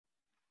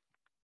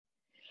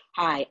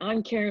Hi,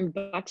 I'm Karyn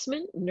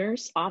Buxman,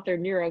 nurse, author,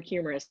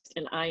 neurohumorist,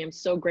 and I am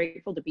so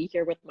grateful to be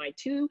here with my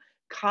two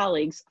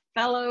colleagues,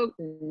 fellow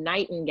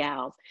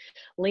nightingales,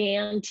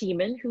 LeAnn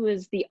Thieman, who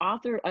is the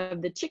author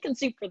of the Chicken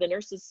Soup for the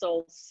Nurse's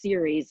Soul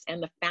series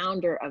and the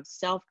founder of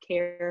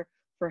Self-Care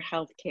for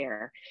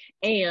Healthcare,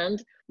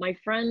 and my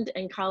friend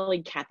and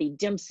colleague, Kathy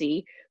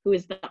Dempsey, who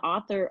is the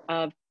author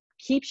of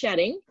Keep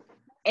Shedding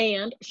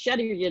and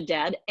Shed Your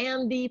Dead,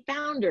 and the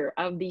founder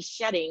of the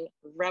Shedding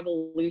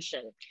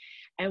Revolution.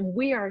 And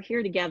we are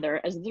here together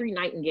as three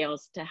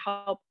nightingales to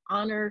help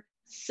honor,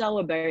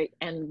 celebrate,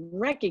 and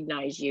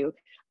recognize you,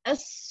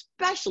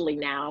 especially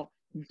now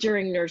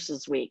during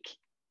Nurses Week.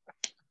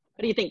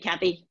 What do you think,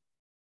 Kathy?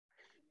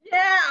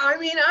 Yeah,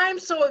 I'm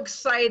so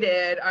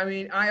excited.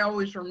 I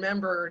always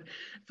remembered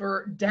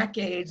for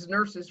decades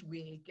Nurses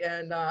Week,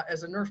 and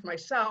as a nurse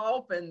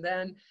myself, and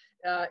then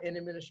in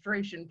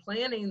administration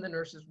planning the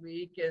Nurses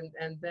Week,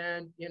 and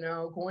then,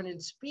 going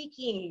and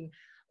speaking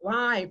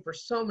live for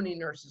so many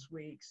Nurses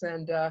Weeks.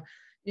 And,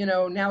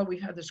 now that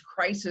we've had this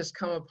crisis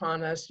come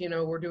upon us,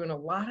 we're doing a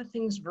lot of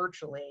things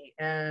virtually.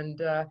 And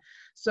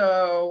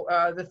so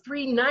the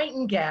three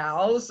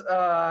nightingales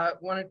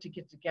wanted to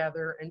get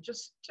together and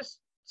just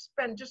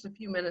spend just a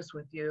few minutes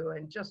with you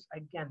and just,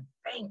 again,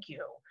 thank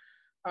you.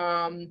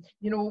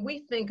 When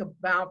we think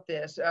about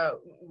this,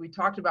 we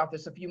talked about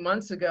this a few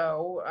months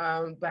ago,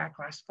 back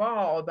last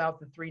fall, about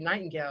the three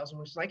nightingales, and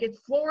it was like, it's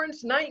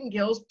Florence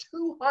Nightingale's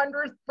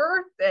 200th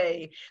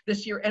birthday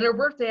this year, and her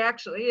birthday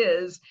actually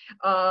is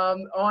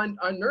on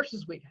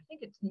Nurses Week. I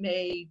think it's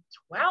May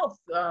 12th,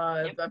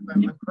 if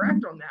I'm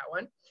correct on that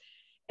one.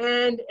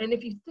 And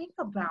if you think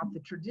about the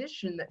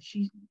tradition that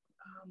she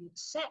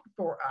set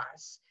for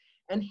us,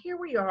 and here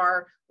we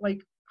are,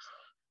 like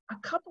a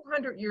couple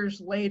hundred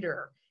years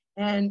later,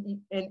 and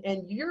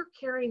you're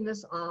carrying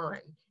this on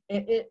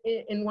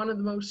in one of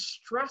the most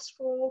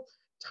stressful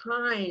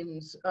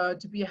times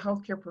to be a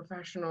healthcare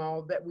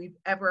professional that we've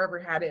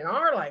ever had in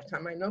our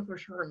lifetime. I know for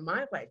sure in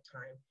my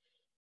lifetime.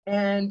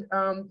 And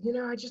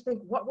I just think,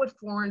 what would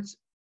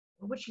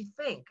she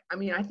think?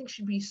 I think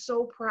she'd be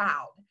so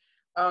proud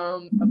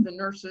of the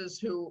nurses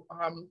who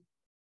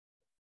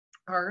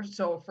are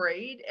so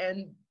afraid,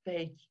 and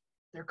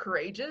they're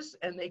courageous,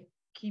 and they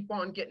keep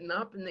on getting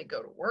up and they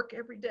go to work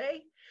every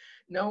day,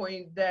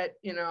 knowing that,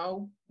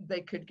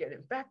 they could get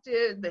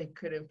infected, they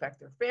could infect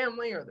their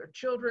family or their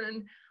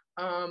children,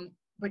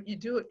 but you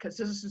do it because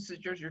this is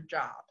your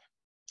job.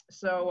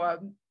 So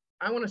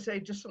I want to say,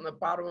 just from the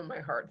bottom of my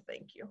heart,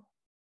 thank you.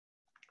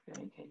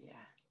 Very good, yeah.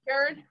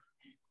 Karyn?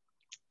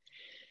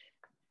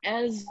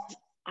 As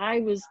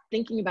I was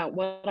thinking about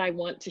what I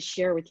want to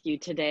share with you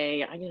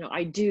today, I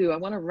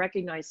want to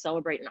recognize,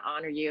 celebrate, and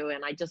honor you.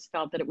 And I just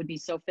felt that it would be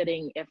so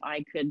fitting if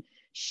I could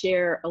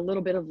share a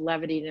little bit of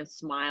levity and a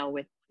smile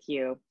with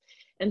you.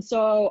 And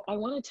so I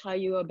want to tell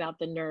you about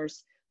the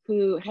nurse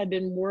who had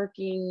been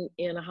working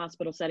in a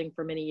hospital setting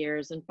for many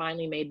years and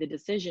finally made the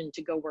decision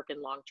to go work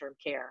in long-term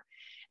care.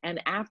 And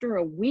after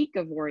a week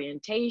of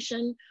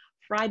orientation,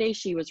 Friday,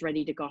 she was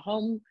ready to go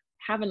home,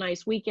 have a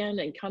nice weekend,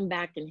 and come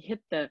back and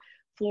hit the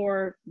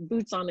floor,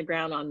 boots on the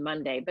ground on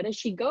Monday. But as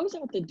she goes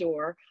out the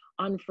door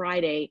on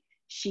Friday,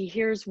 she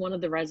hears one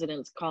of the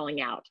residents calling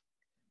out,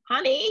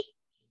 honey,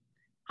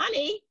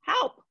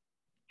 help,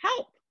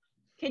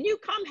 can you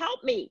come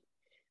help me?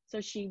 So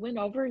she went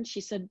over and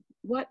she said,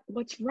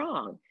 what's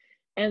wrong?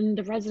 And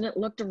the resident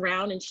looked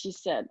around and she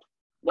said,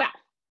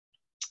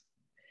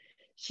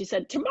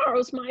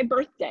 tomorrow's my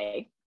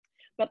birthday,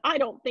 but I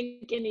don't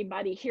think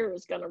anybody here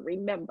is going to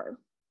remember.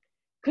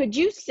 Could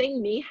you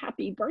sing me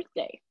happy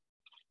birthday?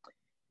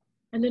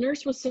 And the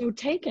nurse was so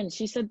taken.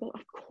 She said, well,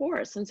 of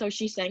course. And so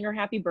she sang her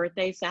happy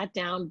birthday, sat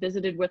down,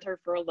 visited with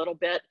her for a little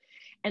bit,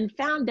 and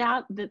found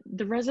out that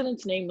the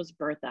resident's name was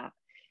Bertha.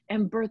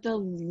 And Bertha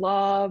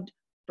loved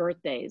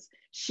birthdays.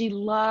 She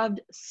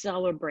loved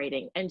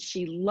celebrating, and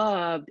she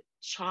loved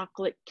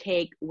chocolate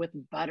cake with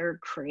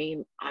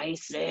buttercream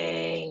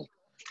icing.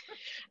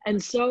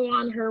 And so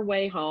on her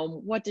way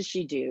home, what does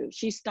she do?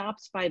 She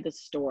stops by the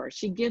store.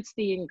 She gets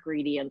the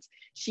ingredients.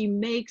 She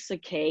makes a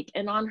cake.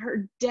 And on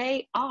her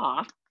day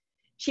off,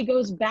 she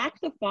goes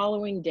back the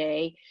following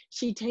day.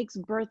 She takes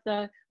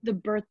Bertha the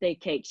birthday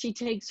cake. She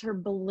takes her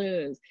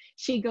balloons.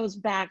 She goes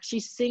back. She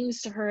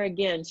sings to her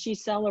again. She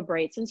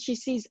celebrates. And she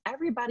sees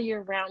everybody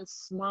around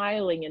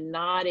smiling and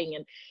nodding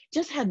and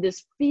just had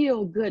this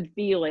feel-good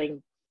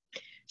feeling.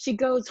 She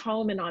goes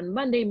home, and on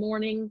Monday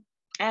morning,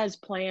 as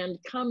planned,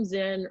 comes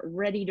in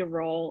ready to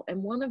roll.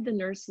 And one of the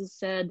nurses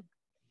said,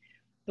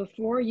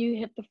 before you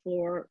hit the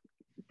floor,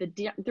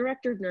 the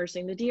director of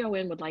nursing, the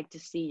DON, would like to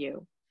see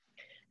you.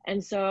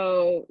 And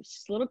so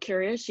she's a little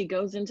curious. She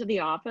goes into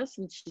the office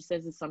and she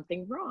says, is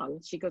something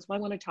wrong? She goes, well,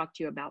 I want to talk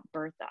to you about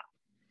Bertha.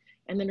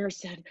 And the nurse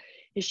said,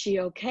 is she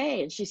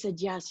okay? And she said,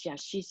 yes,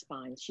 she's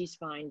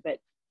fine. But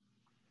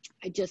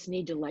I just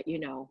need to let you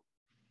know,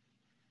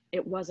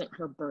 it wasn't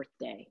her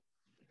birthday.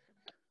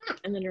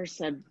 And the nurse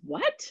said,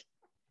 what?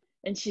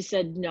 And she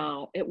said,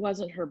 no, it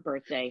wasn't her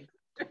birthday.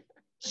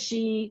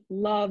 She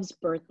loves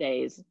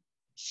birthdays.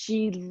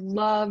 She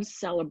loves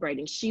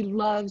celebrating. She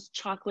loves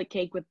chocolate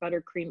cake with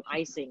buttercream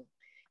icing.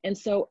 And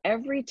so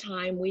every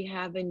time we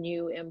have a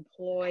new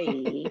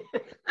employee,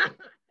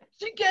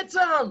 she gets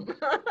them.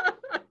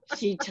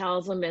 she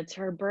tells them it's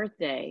her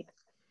birthday.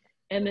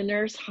 And the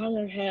nurse hung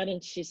her head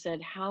and she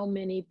said, how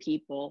many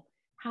people,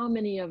 how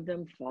many of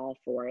them fall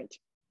for it?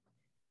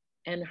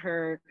 And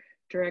her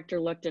director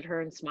looked at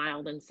her and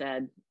smiled and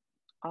said,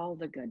 all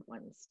the good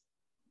ones.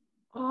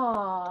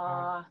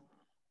 Aww.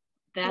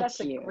 That's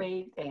a you.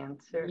 great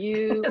answer.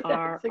 You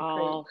are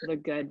all the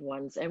good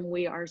ones. And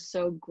we are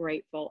so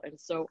grateful and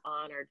so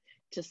honored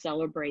to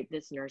celebrate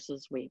this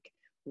Nurses Week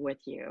with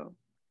you.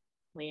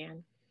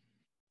 LeAnn?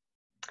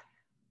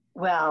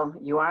 Well,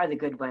 you are the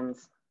good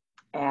ones.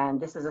 And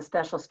this is a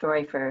special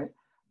story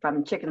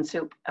from Chicken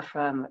Soup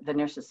from the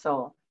Nurse's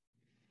Soul,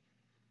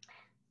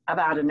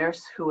 about a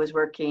nurse who was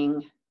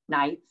working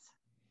nights,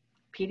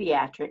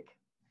 pediatric,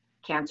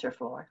 cancer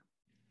floor.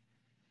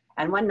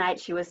 And one night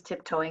she was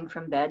tiptoeing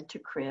from bed to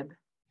crib.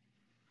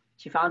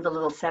 She found the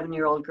little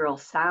 7-year-old girl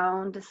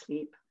sound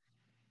asleep,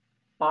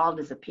 bald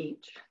as a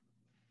peach.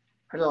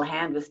 Her little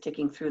hand was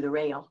sticking through the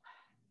rail.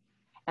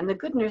 And the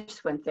good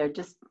nurse went there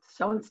just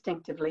so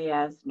instinctively,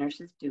 as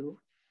nurses do,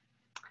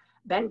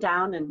 bent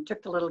down and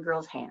took the little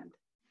girl's hand,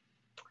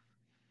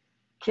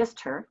 kissed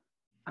her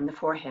on the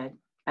forehead,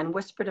 and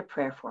whispered a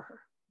prayer for her.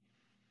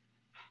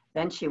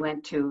 Then she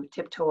went to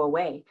tiptoe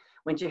away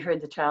when she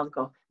heard the child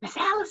go, Miss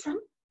Allison,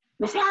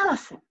 Miss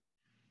Allison.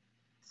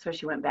 So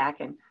she went back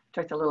and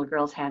took the little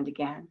girl's hand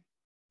again.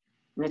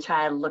 And the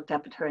child looked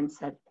up at her and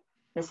said,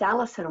 Miss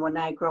Allison, when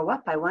I grow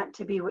up, I want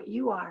to be what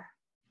you are.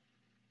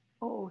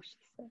 Oh, she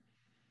said,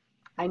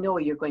 I know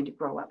you're going to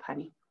grow up,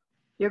 honey.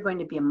 You're going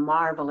to be a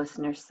marvelous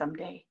nurse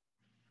someday.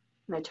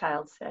 And the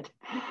child said,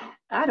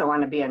 I don't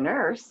want to be a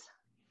nurse.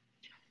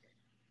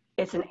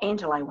 It's an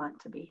angel I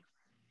want to be.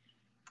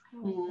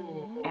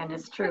 And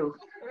it's true.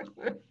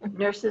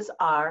 Nurses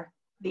are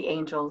the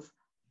angels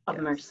of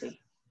mercy.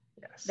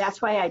 Yes.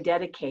 That's why I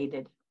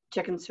dedicated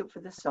Chicken Soup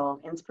for the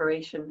Soul,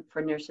 Inspiration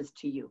for Nurses,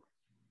 to you.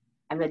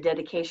 And the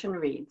dedication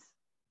reads,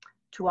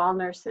 to all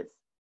nurses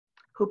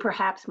who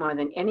perhaps more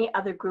than any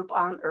other group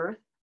on earth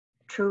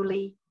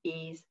truly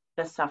ease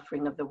the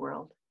suffering of the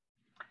world.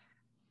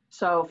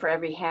 So for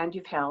every hand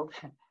you've held,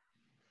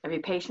 every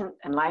patient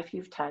and life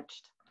you've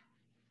touched,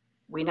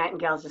 we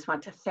Nightingales just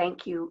want to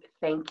thank you,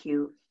 thank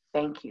you,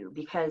 thank you.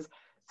 Because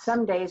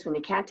some days when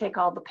you can't take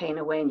all the pain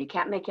away and you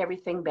can't make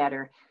everything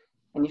better,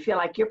 and you feel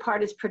like your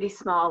part is pretty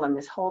small in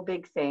this whole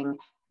big thing,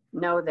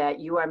 know that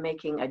you are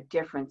making a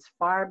difference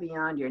far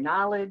beyond your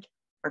knowledge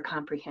or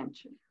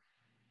comprehension.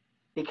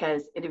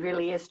 Because it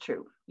really is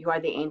true. You are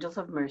the angels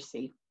of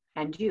mercy,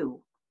 and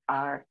you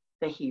are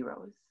the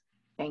heroes.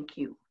 Thank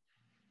you.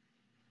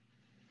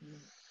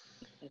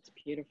 That's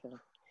beautiful.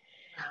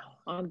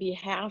 On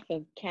behalf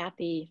of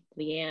Kathy,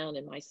 LeAnn,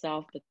 and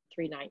myself, the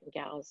three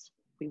Nightingales,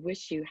 we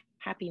wish you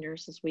happy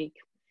Nurses Week.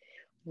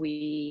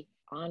 We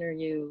honor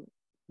you,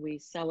 we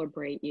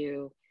celebrate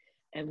you,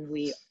 and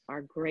we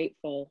are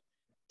grateful,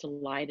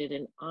 delighted,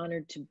 and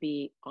honored to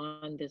be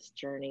on this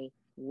journey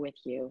with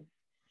you.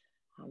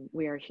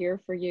 We are here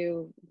for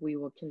you. We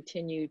will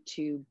continue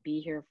to be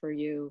here for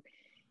you.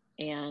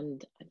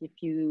 And if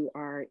you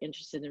are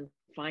interested in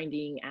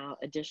finding out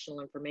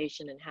additional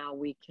information and how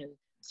we can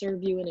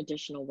serve you in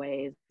additional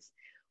ways,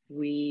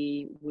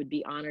 we would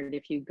be honored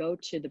if you go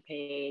to the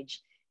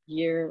page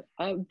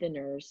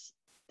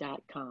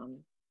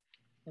yearofthenurse.com.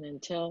 And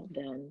until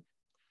then,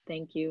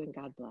 thank you and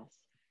God bless.